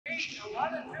Guys,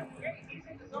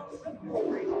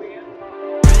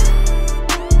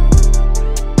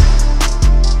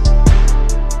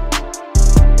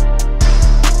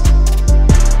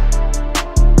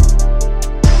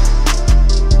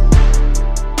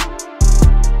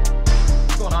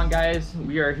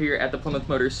 we are here at the Plymouth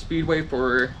Motor Speedway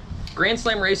for Grand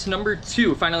Slam race number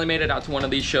 2. Finally made it out to one of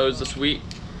these shows this week.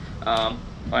 Well,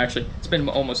 actually, it's been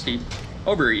almost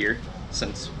over a year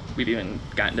since we've even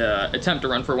gotten to attempt to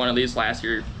run for one of these. Last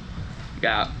year,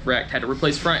 got wrecked, had to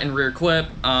replace front and rear clip.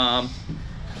 Car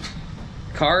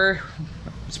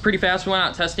was pretty fast. We went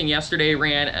out testing yesterday,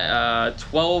 ran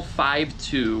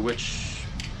 12.52, which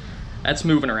that's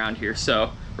moving around here.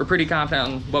 So we're pretty confident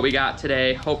on what we got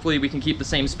today. Hopefully we can keep the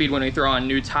same speed when we throw on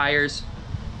new tires.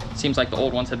 Seems like the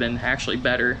old ones have been actually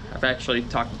better. I've actually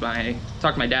talked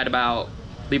to my dad about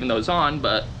leaving those on,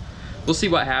 but we'll see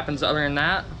what happens. Other than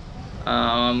that,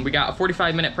 we got a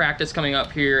 45-minute practice coming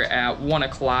up here at 1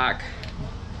 o'clock,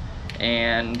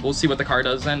 and we'll see what the car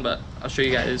does then, but I'll show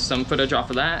you guys some footage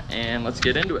off of that, and let's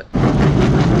get into it.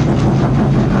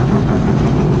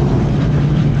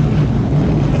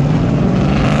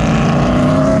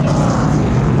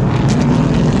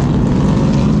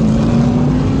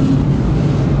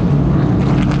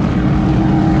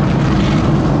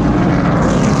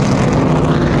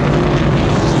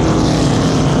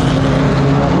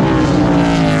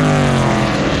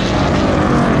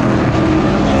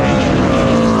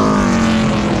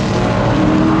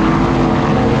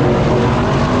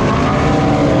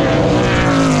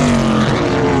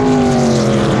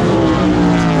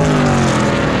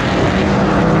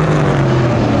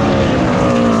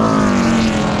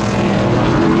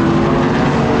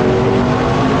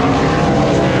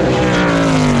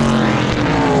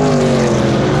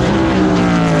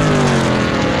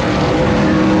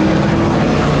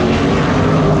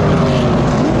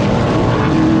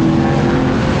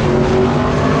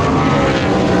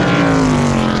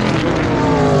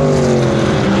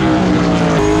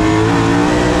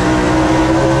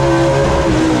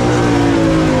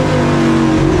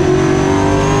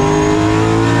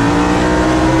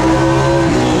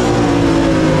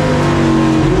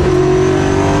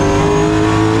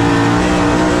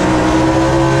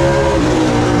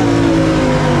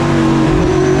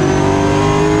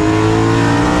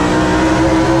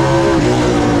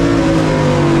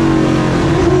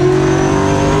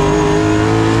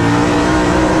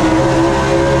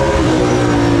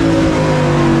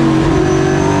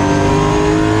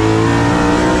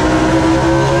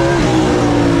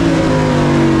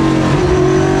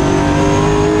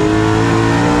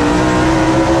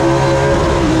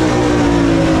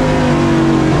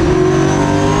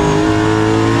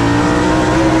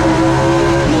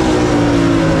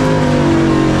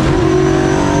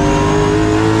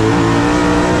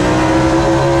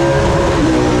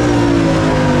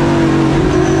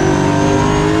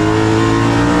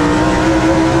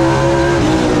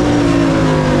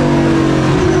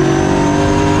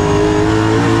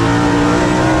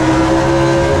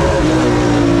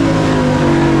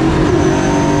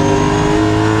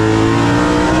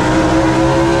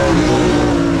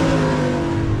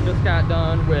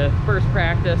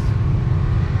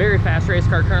 Very fast race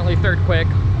car, currently third quick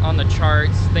on the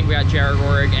charts. I think we got Jared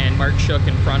Rorig and Mark Shook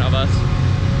in front of us.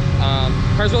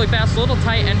 Car's really fast, a little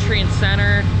tight entry and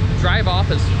center. Drive off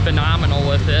is phenomenal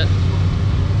with it.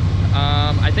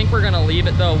 I think we're gonna leave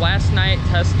it though. Last night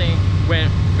testing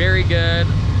went very good.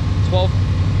 12,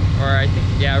 or I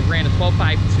think, yeah, ran a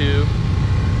 12.52.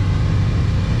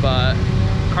 But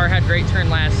car had great turn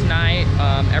last night.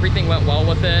 Everything went well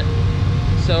with it.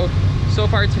 So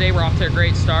far today we're off to a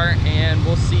great start, and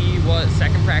we'll see what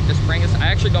second practice brings us. I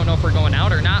actually don't know if we're going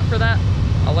out or not for that.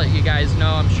 I'll let you guys know.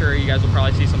 I'm sure you guys will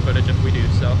probably see some footage if we do.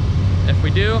 So if we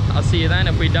do, I'll see you then.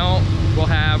 If we don't, we'll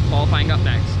have qualifying up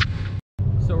next.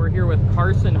 So we're here with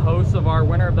Carson, host of our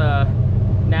winner of the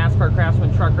NASCAR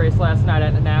Craftsman truck race last night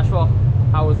at Nashville.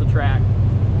 How was the track?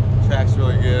 The track's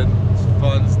really good. It's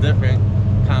fun, it's different.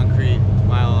 Concrete,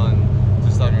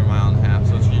 just under a mile and a half,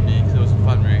 so it's unique. So it was a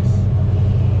fun race.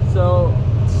 So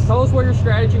tell us what your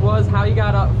strategy was, how you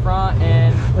got up front,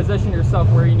 and position yourself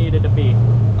where you needed to be.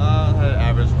 I had an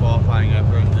average qualifying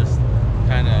effort and just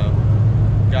kind of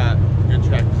got good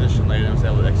track position late and was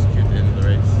able to execute the end of the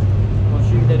race. Well,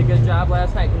 shoot, you did a good job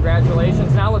last night.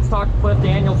 Congratulations. Now let's talk to Cliff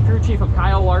Daniels, crew chief of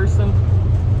Kyle Larson.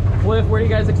 Cliff, what are you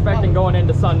guys expecting going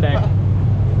into Sunday?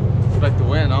 Expect to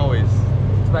win, always.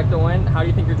 Expect to win? How do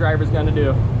you think your driver's going to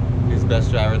do? He's the best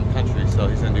driver in the country, so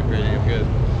he's going to do pretty good.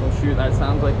 Well, shoot, that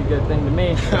sounds like a good thing to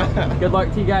me. So, good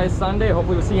luck to you guys Sunday.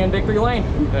 Hopefully we'll see you in Victory Lane.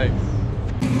 Thanks.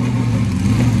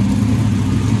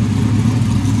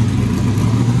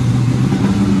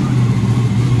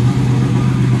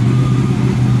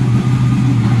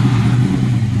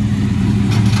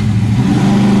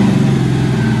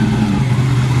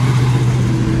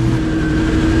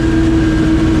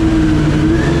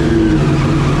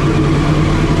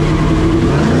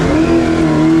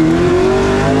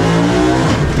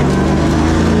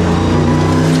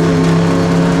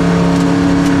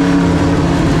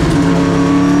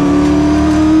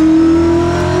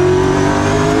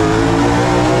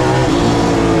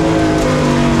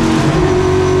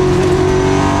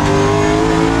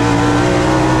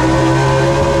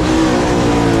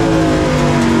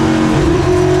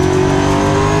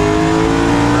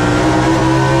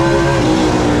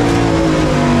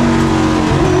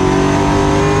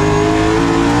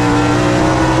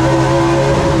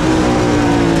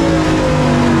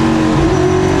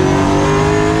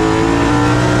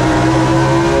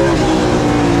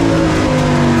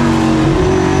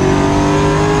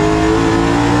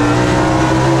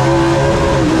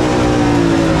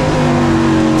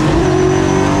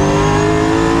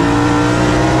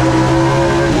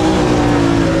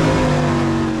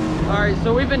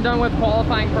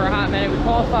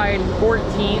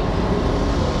 14th.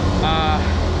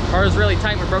 Car was really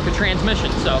tight. We broke the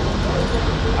transmission, so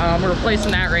we're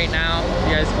replacing that right now.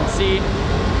 You guys can see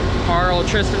Carl,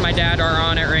 Tristan, my dad are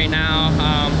on it right now.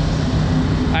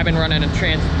 I've been running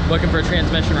looking for a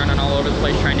transmission, running all over the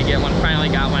place trying to get one. Finally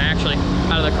got one, actually,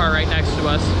 out of the car right next to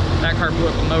us. That car blew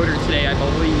up a motor today, I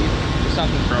believe.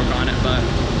 Something broke on it, but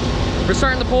we're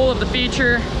starting the pull of the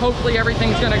feature. Hopefully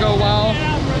everything's gonna go well.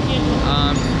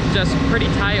 Just pretty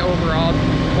tight overall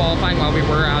qualifying while we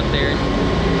were out there.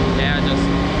 Yeah,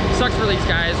 just sucks for these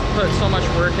guys. Put so much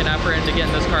work and effort into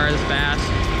getting this car this fast,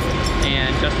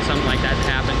 and just for something like that to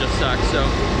happen just sucks. So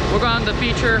we'll go on to the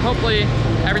feature. Hopefully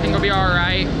everything will be all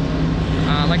right.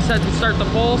 Like I said, we start the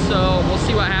pull, so we'll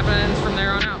see what happens from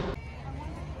there on out.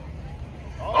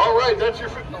 All right, that's your.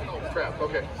 Oh crap.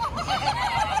 Okay.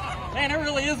 Man, it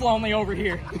really is lonely over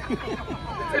here.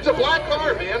 It's a black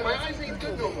car, man. My eyes ain't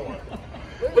good no more.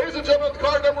 Ladies and gentlemen,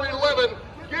 car number 11.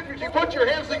 Put your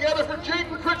hands together for Jake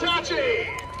Kritacci.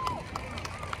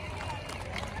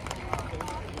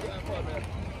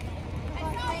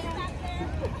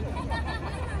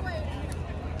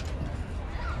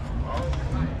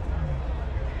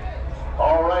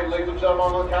 All right, ladies and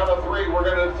gentlemen, on the count of 3, we're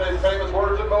going to say famous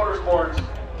words in motorsports.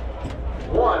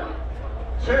 1,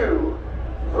 2,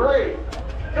 3.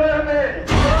 Come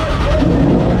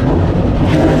in.